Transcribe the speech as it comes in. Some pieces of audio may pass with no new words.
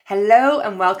Hello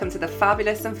and welcome to the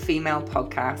Fabulous and Female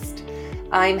podcast.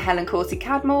 I'm Helen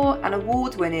Corsi-Cadmore, an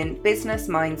award-winning business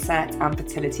mindset and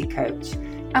fertility coach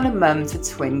and a mum to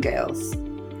twin girls.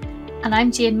 And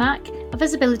I'm Mack, a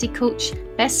visibility coach,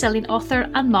 best-selling author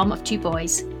and mum of 2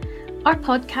 boys. Our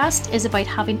podcast is about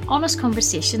having honest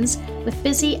conversations with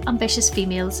busy, ambitious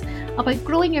females about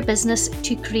growing your business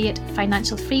to create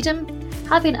financial freedom,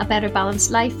 having a better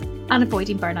balanced life and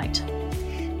avoiding burnout.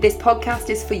 This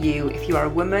podcast is for you if you are a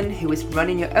woman who is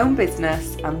running your own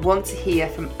business and want to hear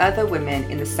from other women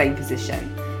in the same position,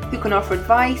 who can offer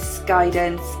advice,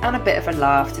 guidance, and a bit of a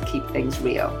laugh to keep things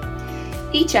real.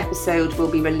 Each episode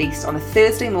will be released on a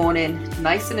Thursday morning,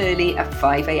 nice and early at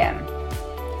 5 a.m.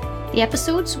 The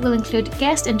episodes will include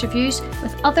guest interviews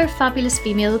with other fabulous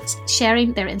females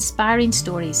sharing their inspiring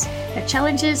stories, their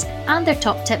challenges, and their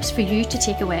top tips for you to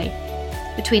take away.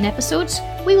 Between episodes,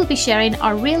 we will be sharing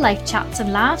our real-life chats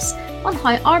and laughs on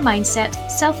how our mindset,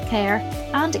 self-care,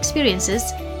 and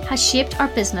experiences has shaped our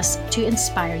business to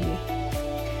inspire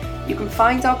you. You can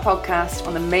find our podcast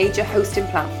on the major hosting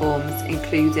platforms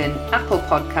including Apple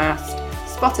Podcast,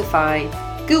 Spotify,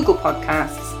 Google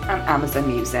Podcasts, and Amazon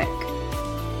Music.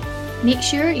 Make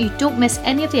sure you don't miss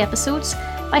any of the episodes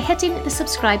by hitting the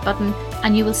subscribe button,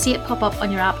 and you will see it pop up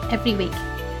on your app every week.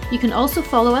 You can also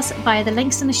follow us via the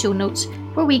links in the show notes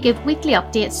where we give weekly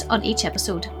updates on each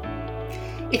episode.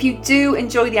 If you do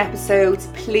enjoy the episodes,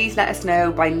 please let us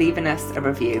know by leaving us a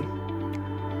review.